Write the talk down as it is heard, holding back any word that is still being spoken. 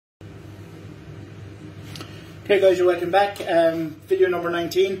Okay guys, you're welcome back. Video number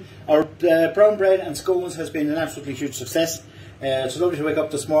 19. Our brown bread and scones has been an absolutely huge success. It's lovely to wake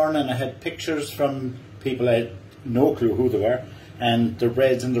up this morning and I had pictures from people I had no clue who they were, and their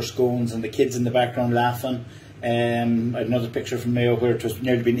breads and their scones and the kids in the background laughing. I had another picture from Mayo where it was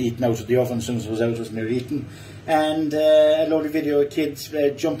nearly been eaten out of the oven. As soon as it was out, it was nearly eaten. And a lovely video of kids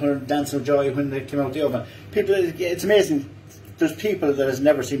jumping and dancing with joy when they came out of the oven. People, it's amazing. There's people that has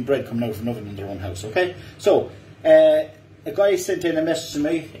never seen bread coming out of an oven in their own house. Okay, so a guy sent in a message to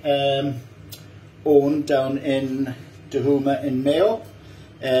me, Owen down in Dahuma in Mayo.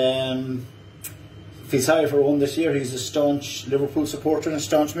 Feel sorry for Owen this year. He's a staunch Liverpool supporter and a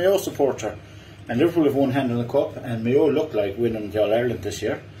staunch Mayo supporter. And Liverpool have one hand in the cup, and Mayo look like winning the All-Ireland this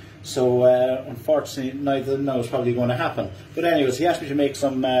year. So unfortunately, neither of them knows probably going to happen. But anyways, he asked me to make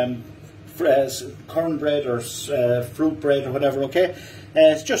some corn bread or fruit bread or whatever. Okay,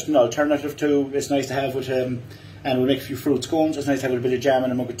 it's just an alternative to. It's nice to have with. And we'll make a few fruit scones. It's nice to have a bit of jam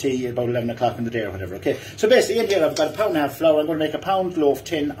and a mug of tea at about 11 o'clock in the day or whatever. Okay, so basically in here I've got a pound and a half flour. I'm going to make a pound loaf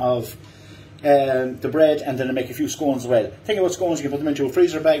tin of the bread, and then I make a few scones as well. Think about scones, you can put them into a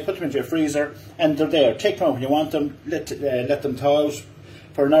freezer bag, put them into your freezer, and they're there. Take them out when you want them, let them thaw out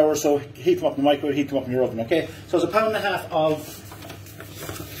for an hour or so, heat them up in the microwave, heat them up in your oven, okay? So it's a pound and a half of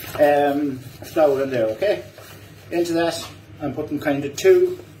flour in there, okay? Into that, I'm putting kind of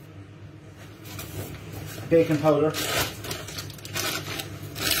 2 baking powder,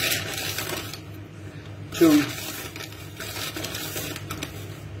 2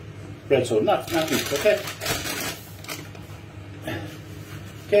 bread soda, not deep, okay?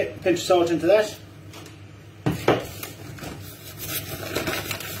 Okay, pinch of salt into that. A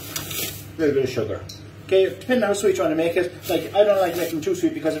little bit of sugar. Okay, depending on how sweet you want to make it. Like, I don't like making them too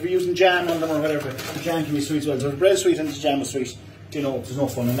sweet because if you're using jam on them or whatever, the jam can be sweet as well. So if the bread's sweet and the jam is sweet, you know, there's no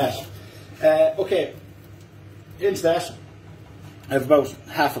fun in that. Okay, into that, I have about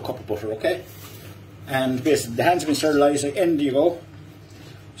half a cup of butter, okay? And basically, the hands have been sterilised, in you go.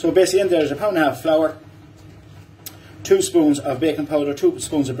 So basically in there is a pound and a half of flour, 2 spoons of baking powder, 2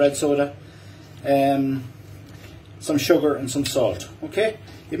 spoons of bread soda, some sugar and some salt, okay?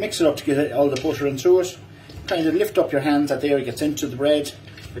 You mix it up to get all the butter in through it. Kind of lift up your hands that the air gets into the bread.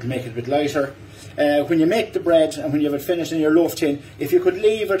 It'll make it a bit lighter. When you make the bread and when you have it finished in your loaf tin, if you could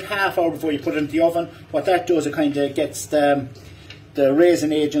leave it half hour before you put it into the oven, what that does, it kind of gets the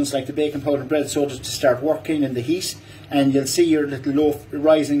raising agents like the baking powder and bread soda to start working in the heat, and you'll see your little loaf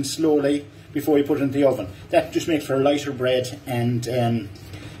rising slowly before you put it in the oven. That just makes for a lighter bread, and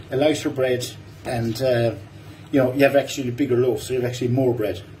you know, you have actually a bigger loaf, so you have actually more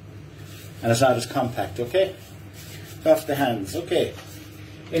bread, and it's not as compact. Okay, off the hands. Okay,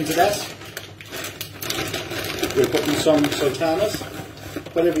 into that we're putting some sultanas,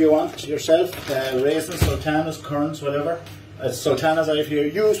 whatever you want yourself, raisins, sultanas, currants, whatever. Sultanas, if you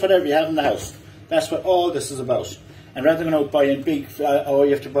use whatever you have in the house. That's what all this is about. And rather than out buying big, oh,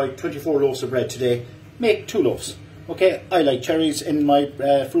 you have to buy 24 loaves of bread today, make 2 loaves. Okay, I like cherries in my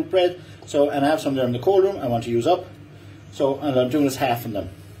fruit bread, so, and I have some there in the cold room I want to use up. So, and I'm doing this half in them.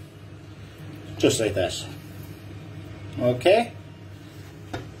 Just like that. Okay.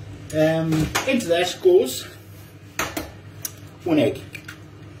 Into that goes 1 egg.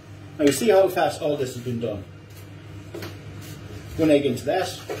 Now you see how fast all this has been done. 1 egg into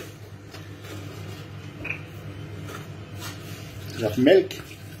that. Got milk.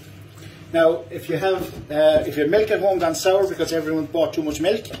 Now, if you have milk at home gone sour because everyone bought too much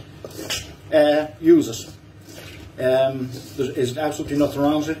milk, use it. There is absolutely nothing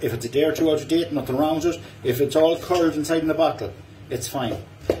wrong with it. If it's a day or 2 out of date, nothing wrong with it. If it's all curled inside in the bottle, it's fine.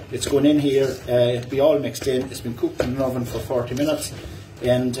 It's going in here, it'll be all mixed in. It's been cooked in an oven for 40 minutes.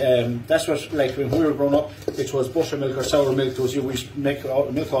 And that's what, like when we were growing up, it was buttermilk or sour milk. We used to make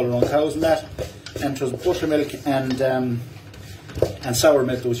milk all around cows and that. And it was buttermilk and sour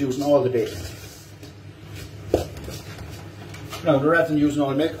milk that was used in all the baking. Now, rather than using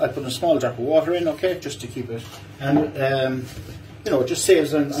all milk, I put a small drop of water in, okay, just to keep it, and you know, it just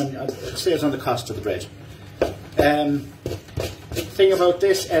saves on the cost of the bread. The thing about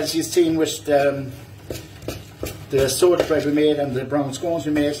this, as you've seen with the soda bread we made and the brown scones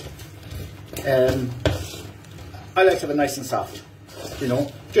we made, I like to have it nice and soft. You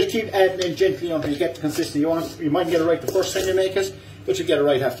know, just keep adding in gently until you get the consistency you want. You might get it right the first time you make it, but you get it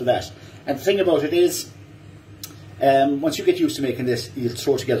right after that. And the thing about it is, once you get used to making this, you'll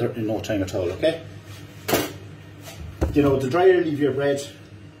throw it together in no time at all, okay? You know, the drier you leave your bread,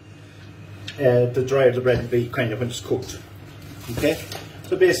 the drier the bread will be kind of when it's cooked, okay?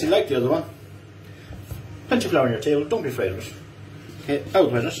 So basically, like the other one, plenty of flour on your table, don't be afraid of it. Okay,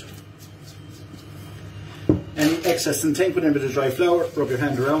 out with it. Any excess and thing, put in a bit of dry flour, rub your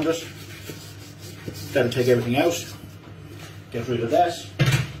hand around it. That'll take everything out. Get rid of that.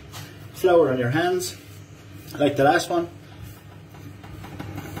 Flour on your hands, like the last one.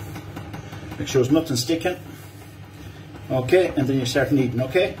 Make sure there's nothing sticking. Okay, and then you start kneading,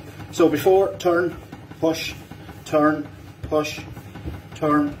 okay? So before, turn, push, turn, push,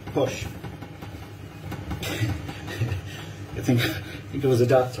 turn, push. I think it was a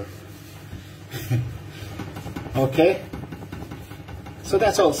doctor. Okay, so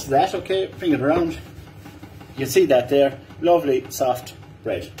that's all that, okay? Bring it around. You can see that there, lovely soft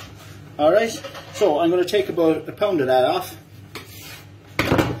bread. Alright, so I'm going to take about a pound of that off.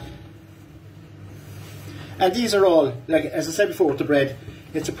 And these are all, like as I said before with the bread,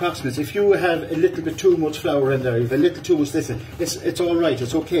 it's approximate. If you have a little bit too much flour in there, you have a little too much this, it's all right,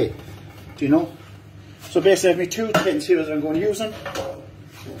 it's okay. Do you know? So basically I have my 2 tins here that I'm going to use them.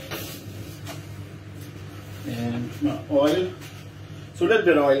 And oil. So a little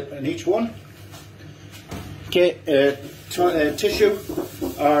bit of oil in each one. Okay, tissue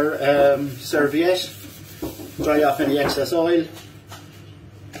or serviette. Dry off any excess oil.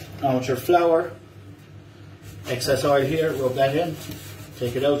 Now with your flour. Excess oil here, rub that in.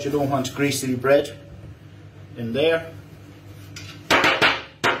 Take it out, you don't want greasy bread in there.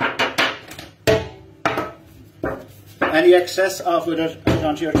 Any excess off with it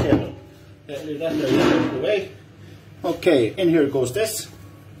onto your table. Leave that there out of the way. Okay, in here goes this.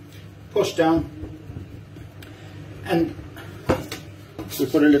 Push down. And we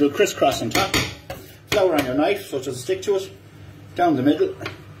put a little crisscross on top. Flour on your knife so it doesn't stick to it. Down the middle.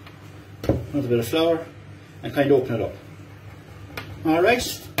 Another bit of flour. And kind of open it up.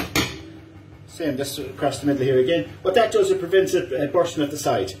 Alright. Same this across the middle here again. What that does, it prevents it bursting at the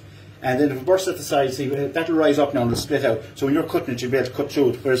side. And then if it bursts at the side, see, that'll rise up now and it'll split out. So when you're cutting it, you'll be able to cut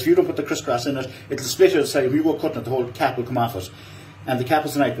through it. Whereas if you don't put the crisscross in it, it'll split out the side. When you go cutting it, the whole cap will come off it. And the cap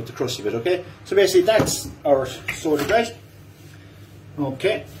is nice with the crusty bit, okay? So basically that's our soda bread.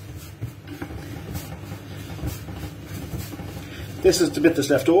 Okay. This is the bit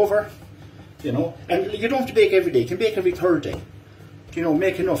that's left over. You know, and you don't have to bake every day. You can bake every third day. You know,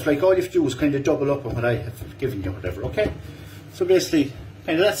 make enough. Like all you have to do is kind of double up on what I have given you, whatever. Okay. So basically,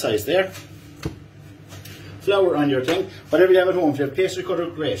 kind of that size there. Flour on your thing. Whatever you have at home. If you have pastry cutter,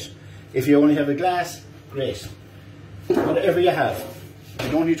 great. If you only have a glass, great. Whatever you have.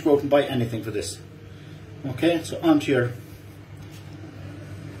 You don't need to go out and buy anything for this. Okay. So onto your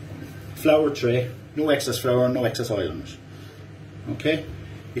flour tray. No excess flour, no excess oil on it. Okay.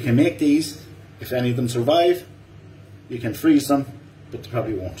 You can make these. If any of them survive, you can freeze them, but they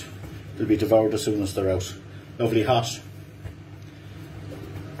probably won't. They'll be devoured as soon as they're out. Lovely hot.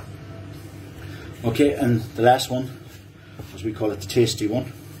 Okay, and the last one, as we call it, the tasty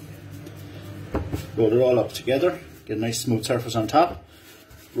one. Roll it all up together, get a nice smooth surface on top.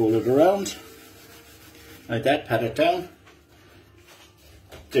 Roll it around, like that, pat it down.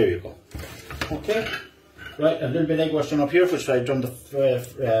 There you go. Okay, right, a little bit of egg wash done up here, which I've done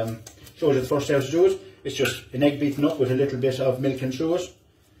showed you the first how to do it. It's just an egg beaten up with a little bit of milk in through it.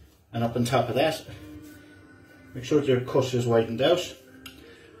 And up on top of that, make sure that your cut is widened out.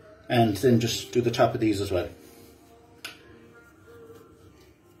 And then just do the top of these as well.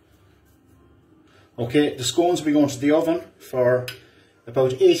 Okay, the scones will be going to the oven for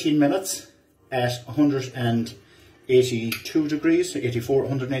about 18 minutes at 182 degrees,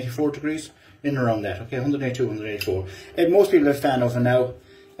 184 degrees, in and around that, okay, 182, 184. Most people have a fan oven now.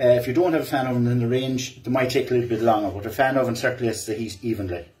 If you don't have a fan oven in the range, it might take a little bit longer, but a fan oven circulates the heat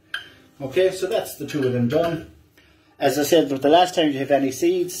evenly. Okay, so that's the 2 of them done. As I said, the last time you have any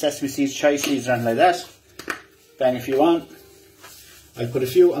seeds, sesame seeds, chia seeds, or anything like that, bang a few on. I'll put a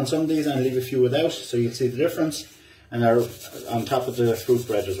few on some of these and leave a few without, so you'll see the difference. And they're on top of the fruit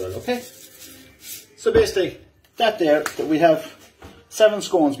bread as well, okay? So basically, that there, we have 7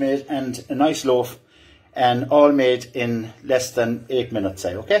 scones made and a nice loaf, and all made in less than 8 minutes,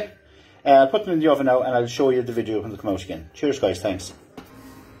 say, okay? I'll put them in the oven now and I'll show you the video when they come out again. Cheers guys, thanks.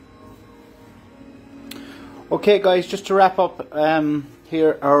 Okay guys, just to wrap up,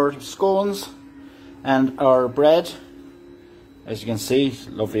 here are scones and our bread. As you can see,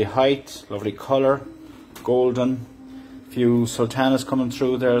 lovely height, lovely colour, golden. Few sultanas coming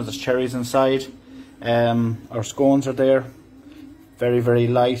through there, there's cherries inside. Our scones are there, very, very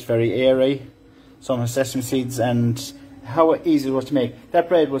light, very airy. Some have sesame seeds, and how easy it was to make. That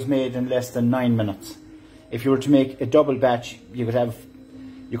bread was made in less than 9 minutes. If you were to make a double batch, you could have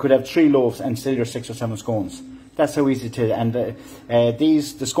 3 loaves and still your 6 or 7 scones. That's how easy it is. And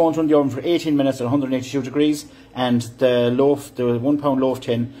the scones run in the oven for 18 minutes at 182 degrees, and the loaf, the 1 pound loaf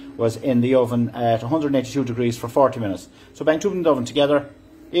tin, was in the oven at 182 degrees for 40 minutes. So bang 2 in the oven together,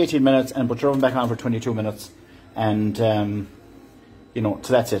 18 minutes, and put your oven back on for 22 minutes. And you know,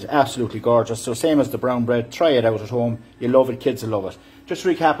 so that's it. Absolutely gorgeous. So same as the brown bread, try it out at home. You'll love it, kids will love it. Just to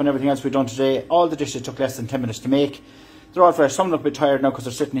recap on everything else we've done today, all the dishes took less than 10 minutes to make. They're all fresh. Some look a bit tired now because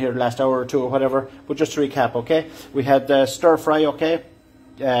they're sitting here the last hour or two or whatever. But just to recap, okay? We had the stir fry, okay?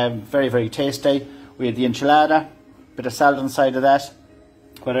 Very, very tasty. We had the enchilada, bit of salad on the side of that,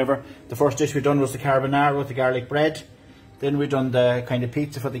 whatever. The first dish we done was the carbonara with the garlic bread. Then we done the kind of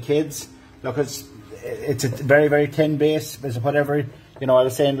pizza for the kids. Look, it's a very, very thin base, whatever. You know, I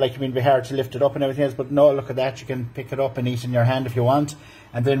was saying, like, it would be hard to lift it up and everything else, but no, look at that. You can pick it up and eat in your hand if you want.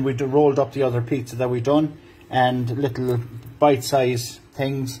 And then we rolled up the other pizza that we done, and little bite-sized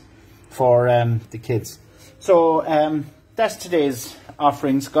things for the kids. So that's today's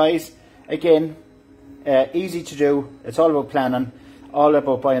offerings, guys. Again, easy to do. It's all about planning, all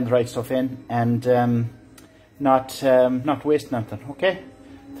about buying the right stuff in, and not wasting anything. Okay?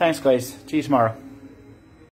 Thanks, guys. See you tomorrow.